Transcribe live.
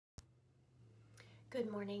Good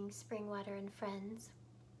morning, Springwater and friends.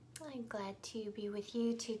 I'm glad to be with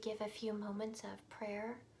you to give a few moments of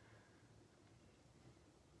prayer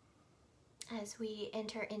as we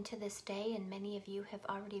enter into this day, and many of you have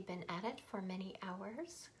already been at it for many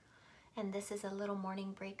hours, and this is a little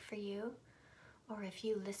morning break for you. Or if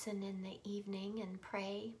you listen in the evening and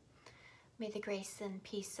pray, may the grace and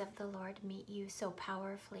peace of the Lord meet you so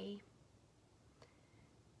powerfully.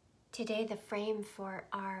 Today, the frame for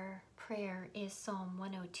our prayer is Psalm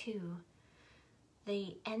 102,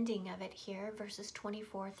 the ending of it here, verses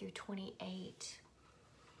 24 through 28.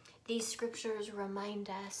 These scriptures remind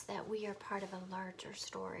us that we are part of a larger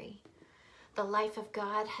story. The life of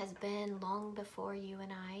God has been long before you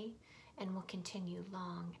and I, and will continue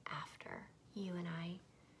long after you and I.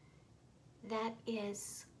 That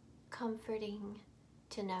is comforting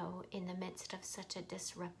to know in the midst of such a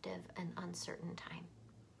disruptive and uncertain time.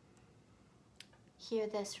 Hear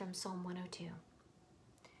this from Psalm 102.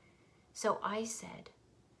 So I said,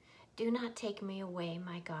 "Do not take me away,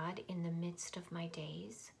 my God, in the midst of my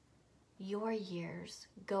days. Your years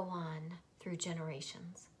go on through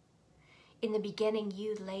generations. In the beginning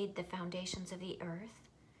you laid the foundations of the earth,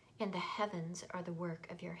 and the heavens are the work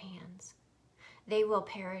of your hands. They will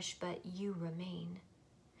perish, but you remain.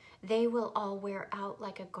 They will all wear out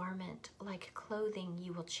like a garment, like clothing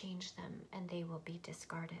you will change them, and they will be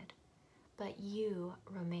discarded. But you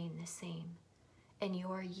remain the same, and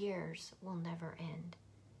your years will never end.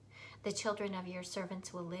 The children of your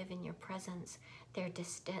servants will live in your presence. Their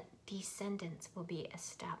descendants will be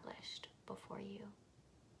established before you."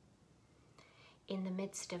 In the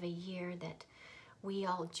midst of a year that we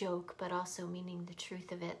all joke, but also meaning the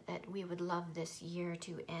truth of it, that we would love this year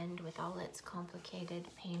to end with all its complicated,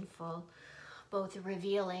 painful, both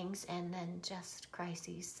revealings and then just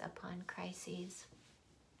crises upon crises,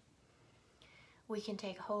 we can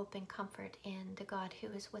take hope and comfort in the God who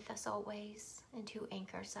is with us always and who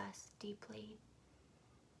anchors us deeply.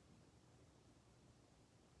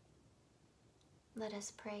 Let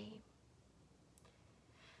us pray.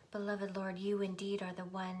 Beloved Lord, you indeed are the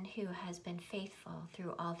one who has been faithful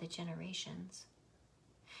through all the generations.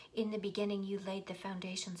 In the beginning, you laid the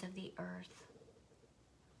foundations of the earth.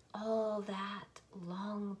 All that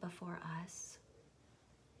long before us.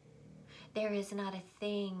 There is not a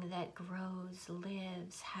thing that grows,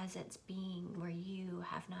 lives, has its being where you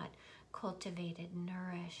have not cultivated,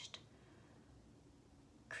 nourished,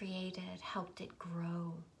 created, helped it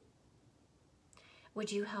grow.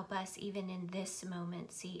 Would you help us even in this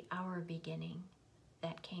moment see our beginning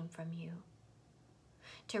that came from you?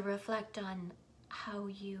 To reflect on how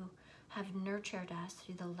you have nurtured us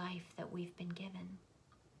through the life that we've been given.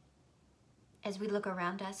 As we look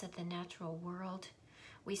around us at the natural world,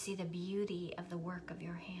 we see the beauty of the work of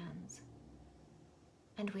your hands.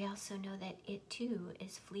 And we also know that it too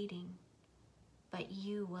is fleeting, but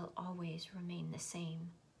you will always remain the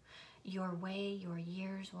same. Your way, your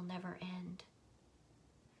years will never end.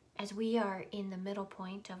 As we are in the middle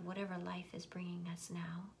point of whatever life is bringing us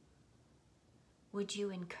now, would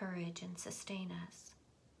you encourage and sustain us,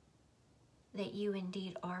 that you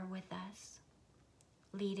indeed are with us,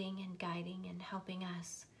 leading and guiding and helping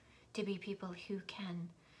us to be people who can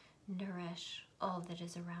nourish all that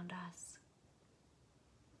is around us.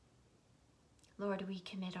 Lord, we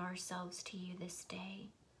commit ourselves to you this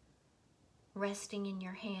day, resting in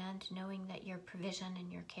your hand, knowing that your provision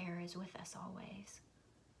and your care is with us always.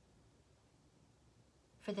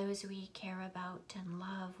 For those we care about and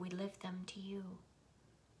love, we lift them to you.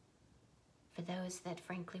 For those that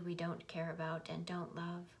frankly we don't care about and don't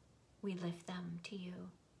love, we lift them to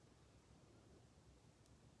you.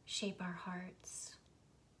 Shape our hearts.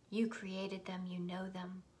 You created them, you know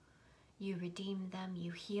them, you redeem them,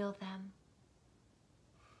 you heal them.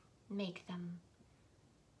 Make them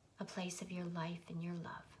a place of your life and your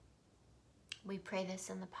love. We pray this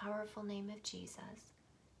in the powerful name of Jesus.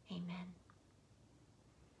 Amen.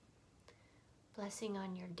 Blessing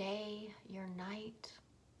on your day, your night,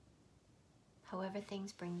 however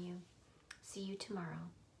things bring you. See you tomorrow.